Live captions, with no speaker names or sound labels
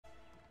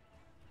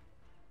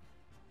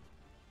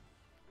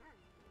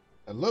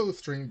Hello,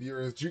 stream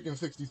viewers.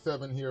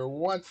 Jukin67 here,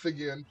 once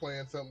again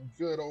playing some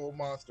good old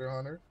Monster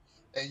Hunter.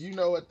 And you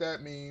know what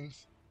that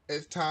means.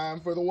 It's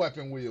time for the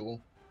weapon wheel.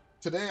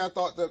 Today I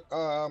thought that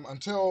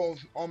until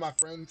all my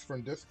friends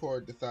from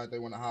Discord decide they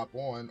want to hop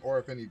on, or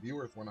if any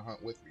viewers want to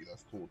hunt with me,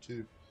 that's cool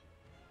too.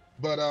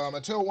 But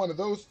until one of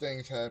those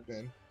things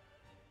happen,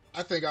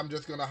 I think I'm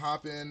just gonna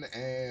hop in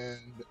and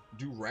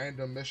do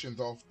random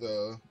missions off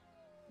the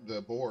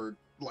board.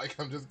 Like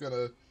I'm just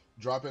gonna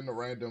drop in the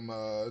random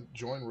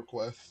join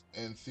requests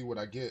and see what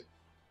I get.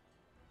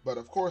 But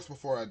of course,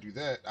 before I do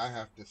that, I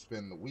have to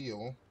spin the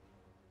wheel,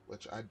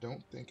 which I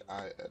don't think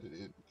I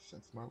edited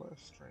since my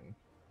last stream.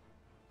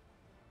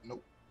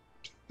 Nope.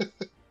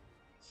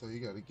 So you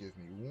gotta give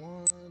me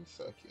 1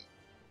 second.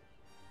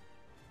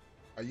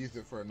 I used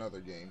it for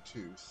another game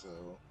too,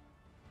 so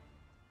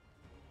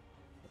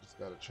I just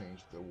gotta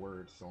change the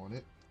words on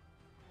it.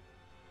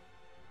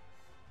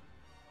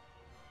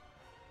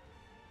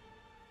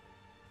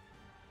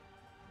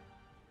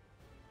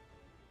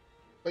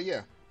 But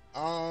yeah,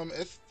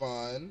 it's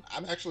fun.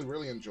 I'm actually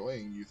really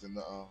enjoying using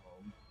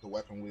the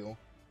weapon wheel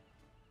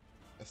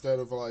instead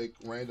of like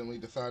randomly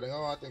deciding,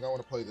 oh, I think I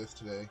want to play this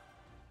today.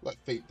 Let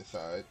fate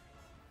decide.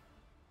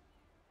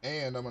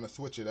 And I'm gonna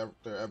switch it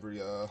after every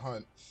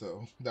hunt,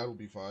 so that'll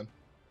be fun.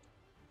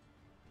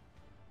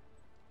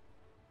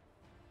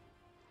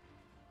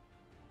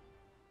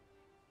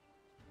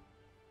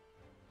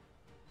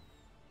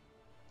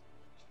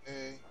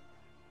 Okay,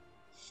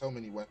 so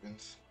many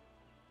weapons.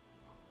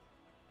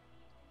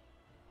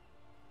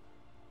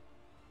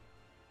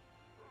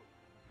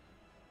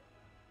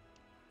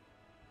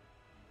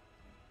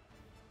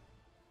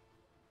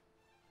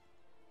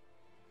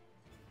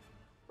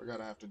 Forgot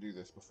I have to do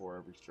this before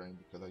every stream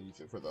because I use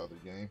it for the other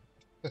game.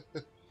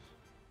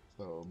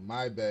 So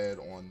my bad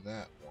on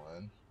that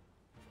one.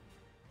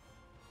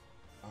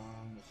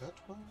 Is that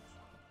 12?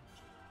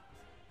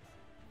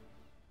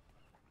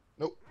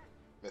 Nope,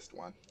 missed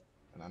one.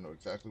 And I know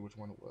exactly which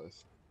one it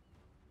was.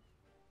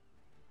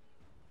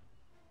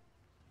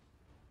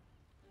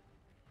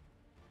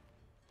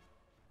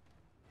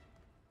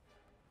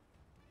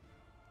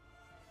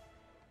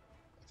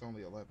 It's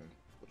only 11.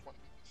 Which one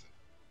am I missing?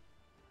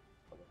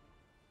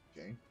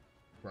 Okay,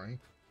 brain,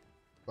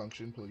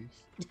 function,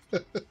 please.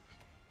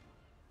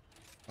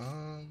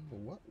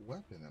 What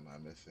weapon am I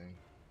missing?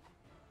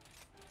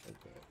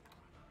 Okay.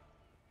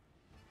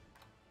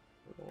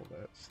 With all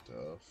that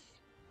stuff.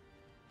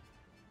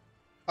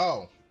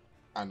 Oh,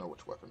 I know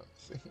which weapon I'm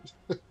missing.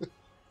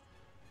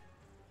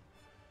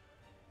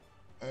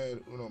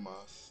 And uno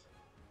más.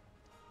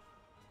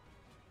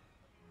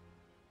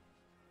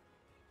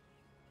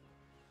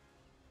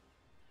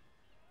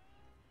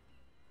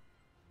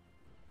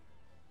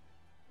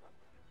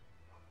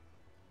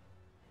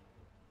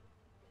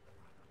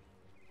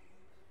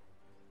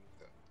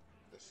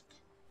 Disc.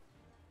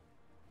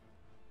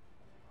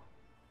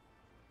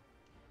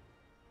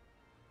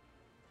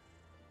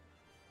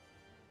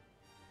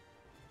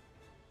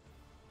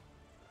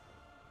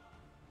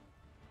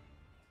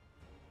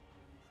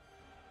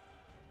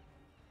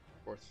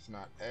 Of course, it's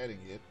not adding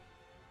it.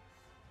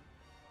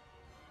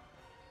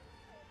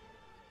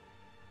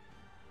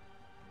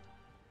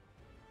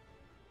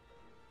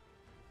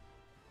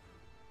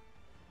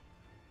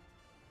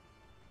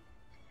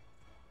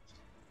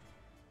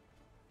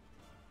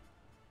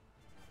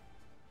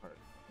 Alright,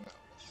 now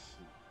let's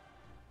see.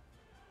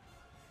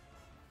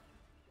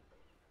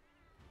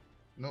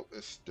 Nope,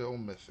 it's still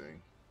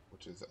missing,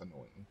 which is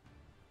annoying.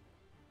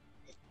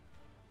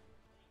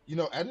 You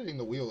know, editing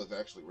the wheel is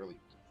actually really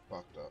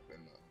fucked up in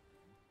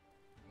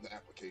the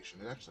application.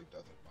 It actually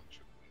doesn't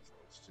function the way it's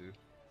supposed to.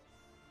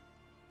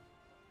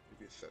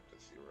 Maybe it's set to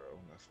 0,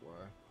 and that's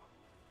why.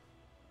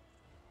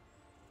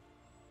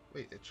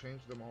 Wait, it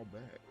changed them all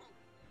back.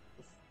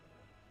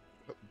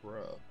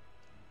 Bruh.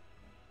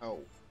 Oh.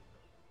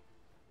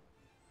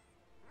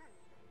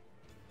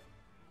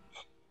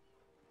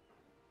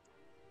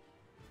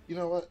 You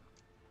know what?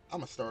 I'm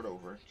gonna start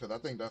over, because I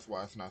think that's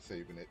why it's not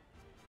saving it.